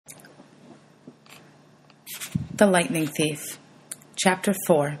The Lightning Thief. Chapter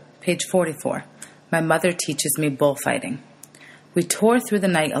 4, page 44. My mother teaches me bullfighting. We tore through the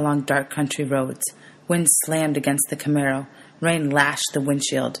night along dark country roads. Wind slammed against the Camaro. Rain lashed the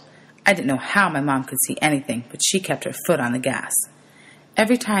windshield. I didn't know how my mom could see anything, but she kept her foot on the gas.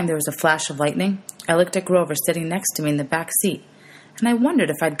 Every time there was a flash of lightning, I looked at Grover sitting next to me in the back seat, and I wondered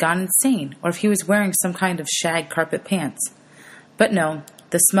if I'd gone insane or if he was wearing some kind of shag carpet pants. But no,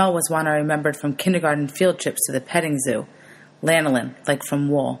 the smell was one I remembered from kindergarten field trips to the petting zoo. Lanolin, like from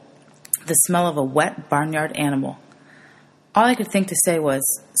wool. The smell of a wet barnyard animal. All I could think to say was,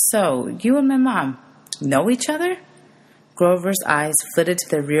 "So, you and my mom know each other?" Grover's eyes flitted to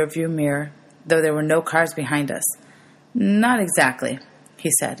the rearview mirror, though there were no cars behind us. "Not exactly,"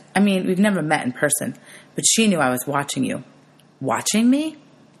 he said. "I mean, we've never met in person, but she knew I was watching you." "Watching me?"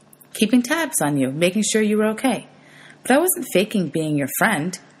 "Keeping tabs on you, making sure you were okay." "But I wasn't faking being your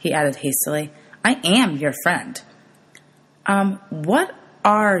friend," he added hastily. "I am your friend." What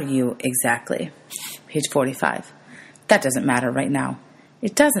are you exactly?" Page 45. "That doesn't matter right now."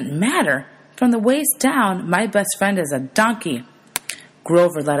 "It doesn't matter? From the waist down, my best friend is a donkey."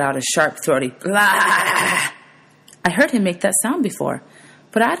 Grover let out a sharp, throaty blah. I heard him make that sound before,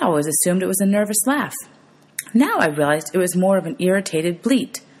 but I'd always assumed it was a nervous laugh. Now I realized it was more of an irritated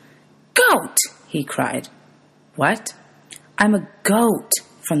bleat. "Goat!" he cried. "What?" "I'm a goat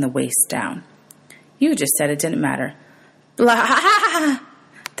from the waist down." "You just said it didn't matter." "Blah!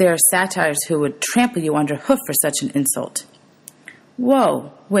 There are satires who would trample you underhoof for such an insult."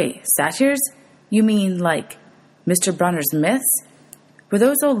 "Whoa, wait, satyrs? You mean like Mr. Brunner's myths? Were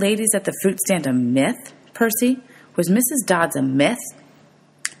those old ladies at the fruit stand a myth, Percy? Was Mrs. Dodds a myth?"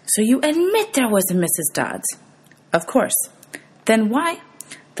 "So you admit there was a Mrs. Dodds?" "Of course." "Then why?"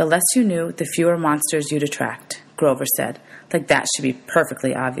 "The less you knew, the fewer monsters you'd attract," Grover said. Like that should be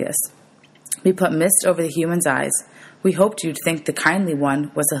perfectly obvious. We put mist over the human's eyes. We hoped you'd think the kindly one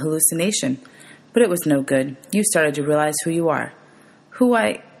was a hallucination, but it was no good. You started to realize who you are.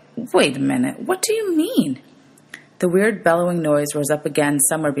 Wait a minute, what do you mean? The weird bellowing noise rose up again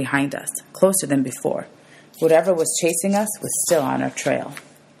somewhere behind us, closer than before. Whatever was chasing us was still on our trail.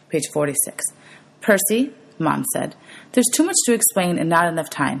 Page 46. "Percy," Mom said, "there's too much to explain and not enough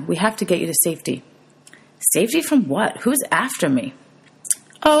time. We have to get you to safety." "Safety from what? Who's after me?"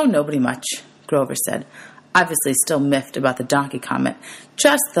 "Oh, nobody much," Grover said, obviously still miffed about the donkey comment.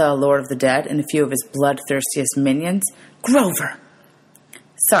 "Just the Lord of the Dead and a few of his bloodthirstiest minions." "Grover!"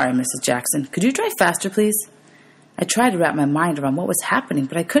 "Sorry, Mrs. Jackson. Could you drive faster, please?" I tried to wrap my mind around what was happening,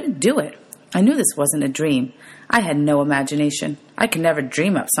 but I couldn't do it. I knew this wasn't a dream. I had no imagination. I could never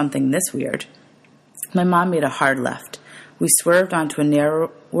dream up something this weird. My mom made a hard left. We swerved onto a narrower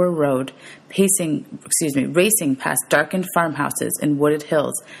road, racing past darkened farmhouses and wooded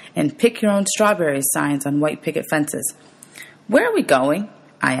hills, and pick-your-own-strawberries signs on white picket fences. "Where are we going?"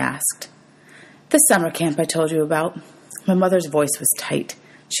 I asked. "The summer camp I told you about." My mother's voice was tight.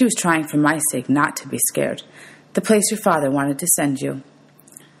 She was trying for my sake not to be scared. "The place your father wanted to send you."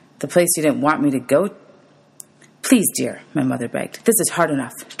 "The place you didn't want me to go?" "Please, dear," my mother begged. "This is hard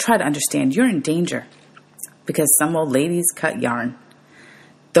enough. Try to understand. You're in danger." "Because some old ladies cut yarn."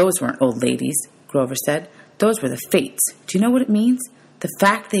 "Those weren't old ladies," Grover said. "Those were the fates. Do you know what it means? The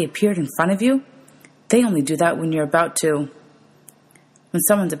fact they appeared in front of you? They only do that when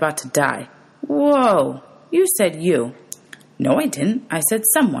someone's about to die." "Whoa, you said you." "No, I didn't. I said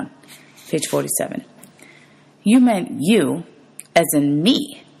someone." Page 47. "You meant you, as in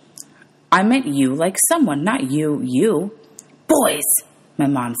me." "I meant you like someone, not you. "Boys," my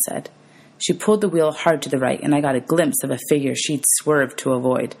mom said. She pulled the wheel hard to the right, and I got a glimpse of a figure she'd swerved to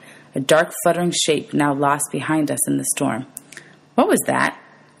avoid, a dark, fluttering shape now lost behind us in the storm. "What was that?"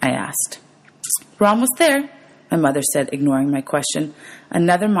 I asked. "We're almost there," my mother said, ignoring my question.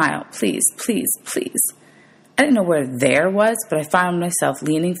 "Another mile, please, please, please." I didn't know where there was, but I found myself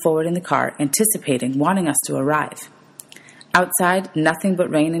leaning forward in the car, anticipating, wanting us to arrive. Outside, nothing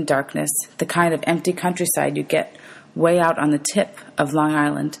but rain and darkness, the kind of empty countryside you get way out on the tip of Long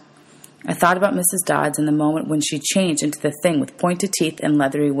Island. I thought about Mrs. Dodds in the moment when she changed into the thing with pointed teeth and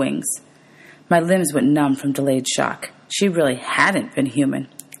leathery wings. My limbs went numb from delayed shock. She really hadn't been human.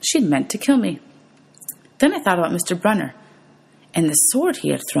 She'd meant to kill me. Then I thought about Mr. Brunner and the sword he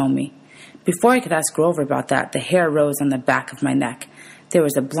had thrown me. Before I could ask Grover about that, the hair rose on the back of my neck. There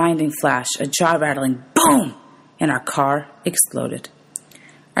was a blinding flash, a jaw-rattling boom, and our car exploded.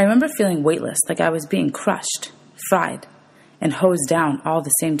 I remember feeling weightless, like I was being crushed, fried, and hosed down all at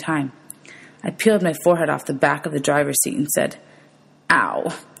the same time. I peeled my forehead off the back of the driver's seat and said,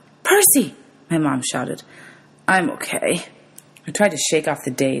 "Ow." "Percy!" my mom shouted. "I'm okay." I tried to shake off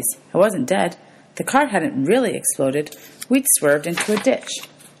the daze. I wasn't dead, The car hadn't really exploded. We'd swerved into a ditch.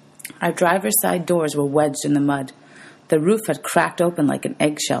 Our driver's side doors were wedged in the mud. The roof had cracked open like an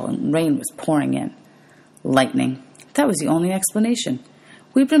eggshell, and rain was pouring in. Lightning. That was the only explanation.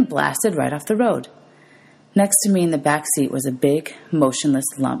 We'd been blasted right off the road. Next to me in the back seat was a big, motionless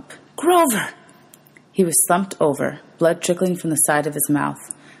lump. Grover! He was slumped over, blood trickling from the side of his mouth.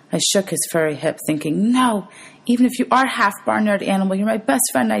 I shook his furry hip, thinking, no, even if you are half barnyard animal, you're my best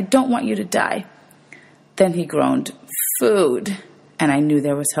friend, and I don't want you to die. Then he groaned, food, and I knew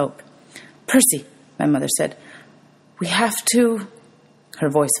there was hope. Percy, my mother said, we have to... Her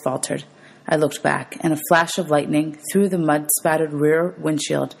voice faltered. I looked back, and a flash of lightning, through the mud-spattered rear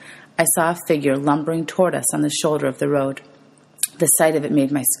windshield, I saw a figure lumbering toward us on the shoulder of the road. The sight of it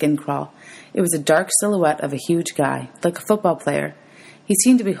made my skin crawl. It was a dark silhouette of a huge guy, like a football player. He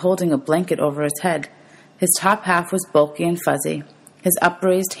seemed to be holding a blanket over his head. His top half was bulky and fuzzy. His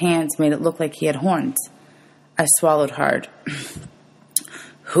upraised hands made it look like he had horns. I swallowed hard.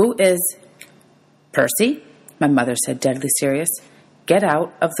 Who is... Percy? My mother said, deadly serious. Get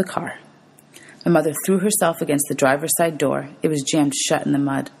out of the car. My mother threw herself against the driver's side door. It was jammed shut in the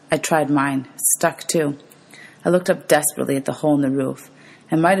mud. I tried mine. Stuck, too. I looked up desperately at the hole in the roof.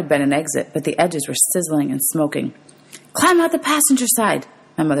 It might have been an exit, but the edges were sizzling and smoking. Climb out the passenger side,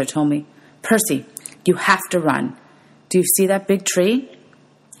 my mother told me. Percy, you have to run. Do you see that big tree?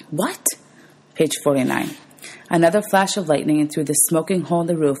 What? Page 49. Another flash of lightning, and through the smoking hole in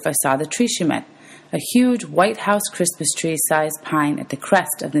the roof, I saw the tree she meant. A huge White House Christmas tree-sized pine at the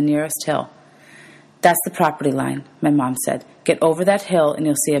crest of the nearest hill. That's the property line, my mom said. Get over that hill and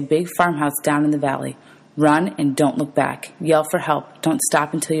you'll see a big farmhouse down in the valley. Run and don't look back. Yell for help. Don't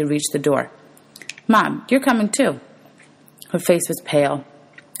stop until you reach the door. Mom, you're coming too. Her face was pale,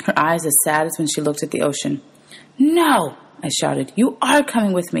 her eyes as sad as when she looked at the ocean. No, I shouted. You are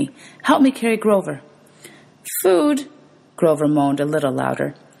coming with me. Help me carry Grover. Food, Grover moaned a little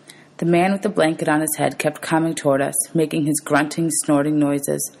louder. The man with the blanket on his head kept coming toward us, making his grunting, snorting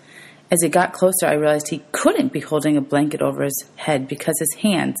noises. As he got closer, I realized he couldn't be holding a blanket over his head because his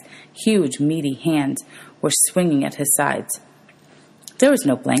hands, huge, meaty hands, were swinging at his sides. There was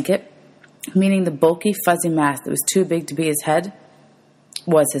no blanket, meaning the bulky, fuzzy mass that was too big to be his head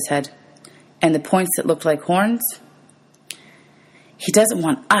was his head, and the points that looked like horns. He doesn't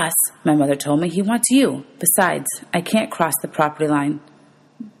want us, my mother told me. He wants you. Besides, I can't cross the property line.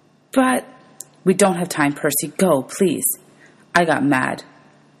 But we don't have time, Percy. Go, please. I got mad.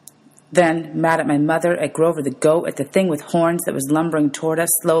 Then, mad at my mother, at Grover the goat, at the thing with horns that was lumbering toward us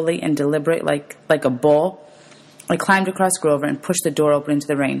slowly and deliberate like a bull, I climbed across Grover and pushed the door open into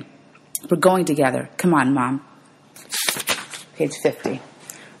the rain. We're going together. Come on, Mom. Page 50.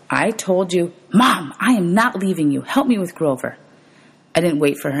 I told you, Mom, I am not leaving you. Help me with Grover. I didn't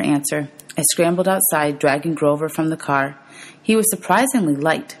wait for her answer. I scrambled outside, dragging Grover from the car. He was surprisingly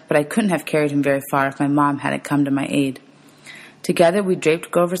light, but I couldn't have carried him very far if my mom hadn't come to my aid. Together, we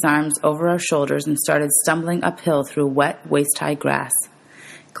draped Grover's arms over our shoulders and started stumbling uphill through wet, waist-high grass.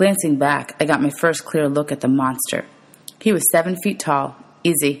 Glancing back, I got my first clear look at the monster. He was 7 feet tall,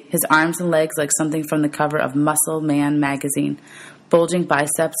 easy, his arms and legs like something from the cover of Muscle Man magazine, bulging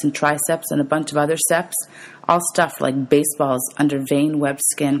biceps and triceps and a bunch of other steps, all stuffed like baseballs under vein-webbed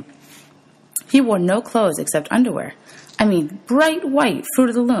skin. He wore no clothes except underwear. I mean, bright white Fruit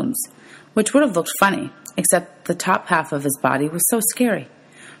of the Looms, which would have looked funny, except the top half of his body was so scary.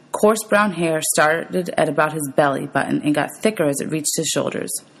 Coarse brown hair started at about his belly button and got thicker as it reached his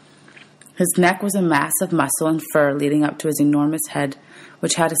shoulders. His neck was a mass of muscle and fur leading up to his enormous head,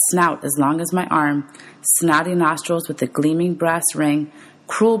 which had a snout as long as my arm, snotty nostrils with a gleaming brass ring,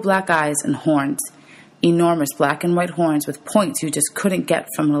 cruel black eyes, and horns. Enormous black and white horns with points you just couldn't get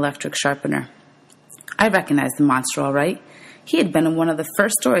from an electric sharpener. I recognized the monster all right. He had been in one of the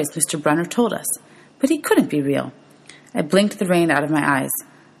first stories Mr. Brunner told us, but he couldn't be real. I blinked the rain out of my eyes.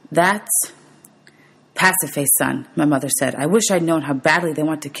 That's... Pacifice, son, my mother said. I wish I'd known how badly they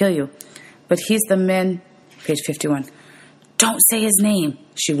want to kill you. But he's the min... Page 51. Don't say his name,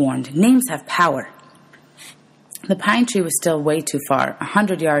 she warned. Names have power. The pine tree was still way too far,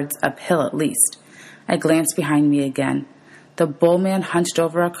 100 yards uphill at least. I glanced behind me again. The bull man hunched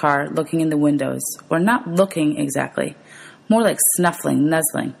over our car, looking in the windows. Or not looking exactly. More like snuffling,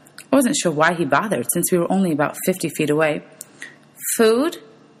 nuzzling. I wasn't sure why he bothered, since we were only about 50 feet away. Food?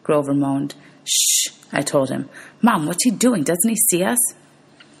 Grover moaned. Shh, I told him. Mom, what's he doing? Doesn't he see us?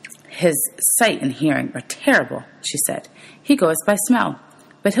 His sight and hearing are terrible, she said. He goes by smell,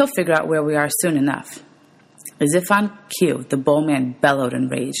 but he'll figure out where we are soon enough. As if on cue, the bull man bellowed and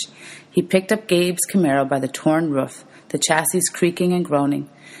raged. He picked up Gabe's Camaro by the torn roof, the chassis creaking and groaning.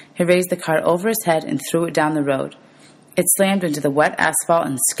 He raised the car over his head and threw it down the road. It slammed into the wet asphalt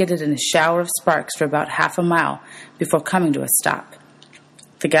and skidded in a shower of sparks for about half a mile before coming to a stop.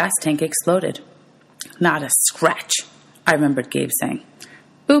 The gas tank exploded. "Not a scratch," I remembered Gabe saying.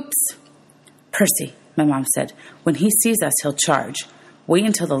 "Oops." "Percy," my mom said, "when he sees us, he'll charge. Wait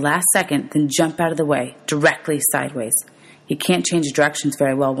until the last second, then jump out of the way, directly sideways. He can't change directions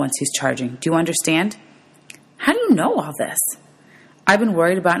very well once he's charging. Do you understand?" "How do you know all this?" "I've been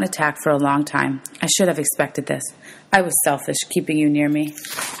worried about an attack for a long time. I should have expected this. I was selfish, keeping you near me."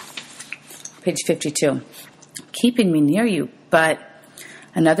 Page 52. "Keeping me near you, but..."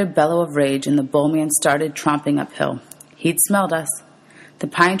 Another bellow of rage, and the bullman started tromping uphill. He'd smelled us. The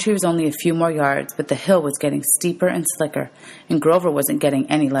pine tree was only a few more yards, but the hill was getting steeper and slicker, and Grover wasn't getting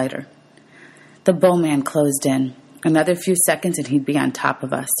any lighter. The bullman closed in. Another few seconds, and he'd be on top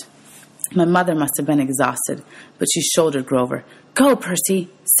of us. My mother must have been exhausted, but she shouldered Grover. "Go, Percy!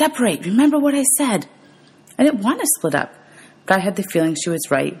 Separate! Remember what I said!" I didn't want to split up, but I had the feeling she was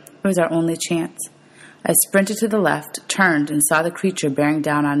right. It was our only chance. I sprinted to the left, turned, and saw the creature bearing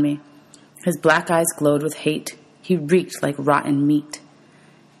down on me. His black eyes glowed with hate. He reeked like rotten meat.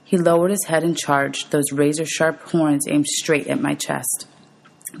 He lowered his head and charged, those razor-sharp horns aimed straight at my chest.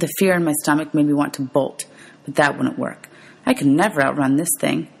 The fear in my stomach made me want to bolt, but that wouldn't work. I could never outrun this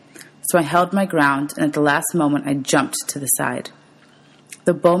thing. So I held my ground, and at the last moment I jumped to the side.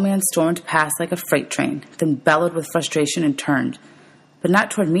 The bullman stormed past like a freight train, then bellowed with frustration and turned. But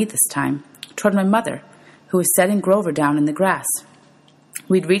not toward me this time, toward my mother, who was setting Grover down in the grass.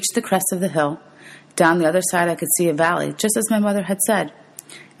 We'd reached the crest of the hill. Down the other side I could see a valley, just as my mother had said,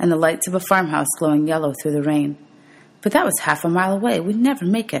 and the lights of a farmhouse glowing yellow through the rain. But that was half a mile away. We'd never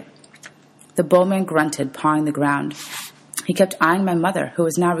make it. The bullman grunted, pawing the ground. He kept eyeing my mother, who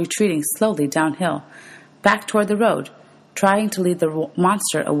was now retreating slowly downhill, back toward the road, trying to lead the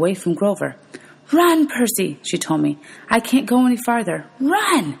monster away from Grover. "Run, Percy," she told me. "I can't go any farther.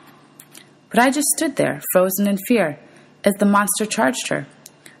 Run!" But I just stood there, frozen in fear, as the monster charged her.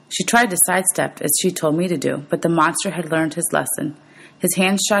 She tried to sidestep, as she told me to do, but the monster had learned his lesson. His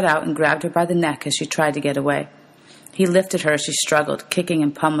hands shot out and grabbed her by the neck as she tried to get away. He lifted her as she struggled, kicking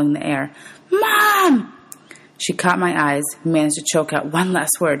and pummeling the air. "Mom!" She caught my eyes and managed to choke out one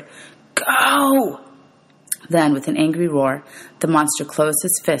last word. "Go!" Then, with an angry roar, the monster closed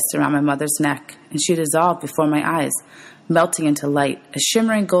his fists around my mother's neck, and she dissolved before my eyes, melting into light, a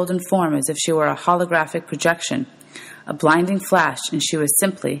shimmering golden form as if she were a holographic projection, a blinding flash, and she was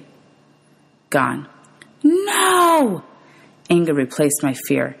simply gone. "No!" Anger replaced my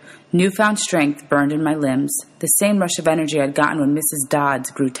fear. Newfound strength burned in my limbs, the same rush of energy I'd gotten when Mrs.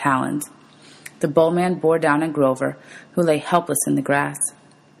 Dodds grew talons. The bullman bore down on Grover, who lay helpless in the grass.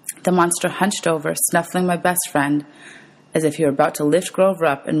 The monster hunched over, snuffling my best friend, as if he were about to lift Grover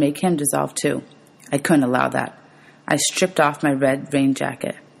up and make him dissolve too. I couldn't allow that. I stripped off my red rain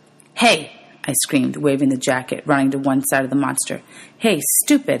jacket. "Hey!" I screamed, waving the jacket, running to one side of the monster. "Hey,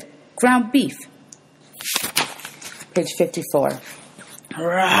 stupid! Ground beef!" Page 54.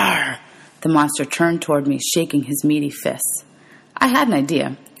 Roar! The monster turned toward me, shaking his meaty fists. I had an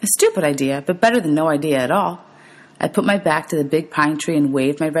idea. A stupid idea, but better than no idea at all. I put my back to the big pine tree and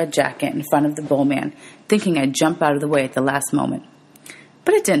waved my red jacket in front of the bullman, thinking I'd jump out of the way at the last moment.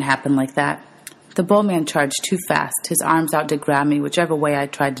 But it didn't happen like that. The bullman charged too fast, his arms out to grab me whichever way I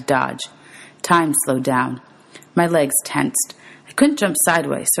tried to dodge. Time slowed down. My legs tensed. I couldn't jump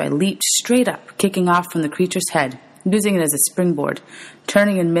sideways, so I leaped straight up, kicking off from the creature's head, using it as a springboard,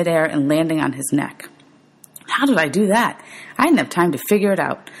 turning in midair and landing on his neck. How did I do that? I didn't have time to figure it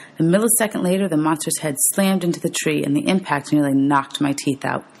out. A millisecond later, the monster's head slammed into the tree, and the impact nearly knocked my teeth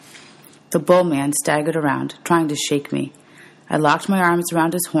out. The bullman staggered around, trying to shake me. I locked my arms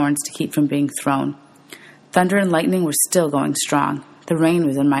around his horns to keep from being thrown. Thunder and lightning were still going strong. The rain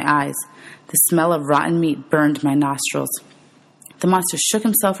was in my eyes. The smell of rotten meat burned my nostrils. The monster shook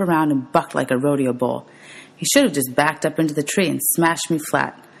himself around and bucked like a rodeo bull. He should have just backed up into the tree and smashed me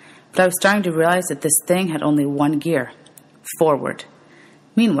flat. But I was starting to realize that this thing had only one gear. Forward.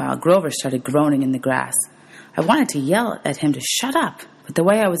 Meanwhile, Grover started groaning in the grass. I wanted to yell at him to shut up, but the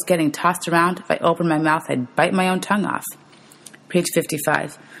way I was getting tossed around, if I opened my mouth, I'd bite my own tongue off. Page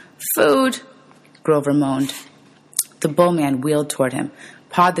 55. Food, Grover moaned. The bullman wheeled toward him,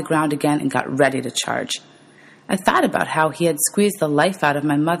 pawed the ground again, and got ready to charge. I thought about how he had squeezed the life out of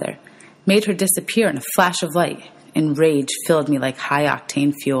my mother, made her disappear in a flash of light, and rage filled me like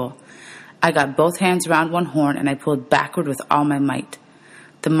high-octane fuel. I got both hands around one horn, and I pulled backward with all my might.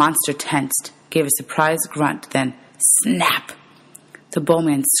 The monster tensed, gave a surprised grunt, then snap! The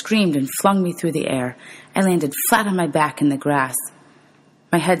bowman screamed and flung me through the air. I landed flat on my back in the grass.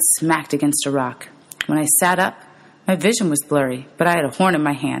 My head smacked against a rock. When I sat up, my vision was blurry, but I had a horn in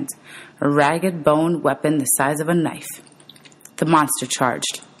my hand, a ragged bone weapon the size of a knife. The monster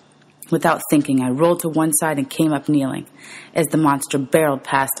charged. Without thinking, I rolled to one side and came up kneeling. As the monster barreled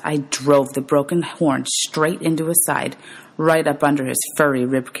past, I drove the broken horn straight into his side, right up under his furry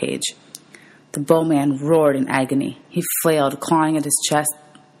rib cage. The bowman roared in agony. He flailed, clawing at his chest,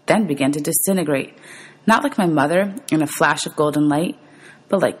 then began to disintegrate, not like my mother in a flash of golden light,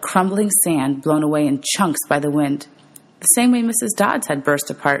 but like crumbling sand blown away in chunks by the wind, the same way Mrs. Dodds had burst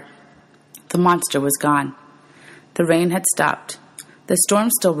apart. The monster was gone. The rain had stopped. The storm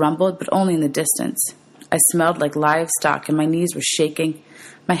still rumbled, but only in the distance. I smelled like livestock, and my knees were shaking.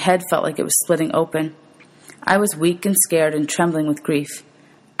 My head felt like it was splitting open. I was weak and scared and trembling with grief.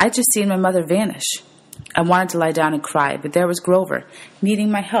 I'd just seen my mother vanish. I wanted to lie down and cry, but there was Grover,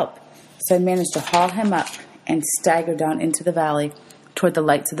 needing my help, so I managed to haul him up and stagger down into the valley toward the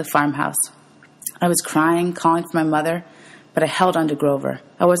lights of the farmhouse. I was crying, calling for my mother, but I held on to Grover.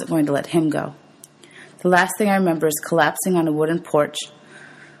 I wasn't going to let him go. The last thing I remember is collapsing on a wooden porch,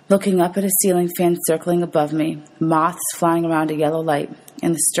 looking up at a ceiling fan circling above me, moths flying around a yellow light,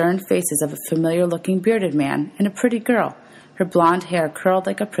 and the stern faces of a familiar-looking bearded man and a pretty girl, her blonde hair curled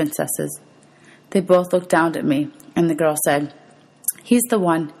like a princess's. They both looked down at me, and the girl said, "He's the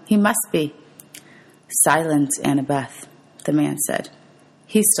one. He must be." "Silence, Annabeth," the man said.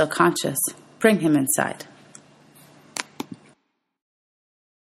 "He's still conscious. Bring him inside."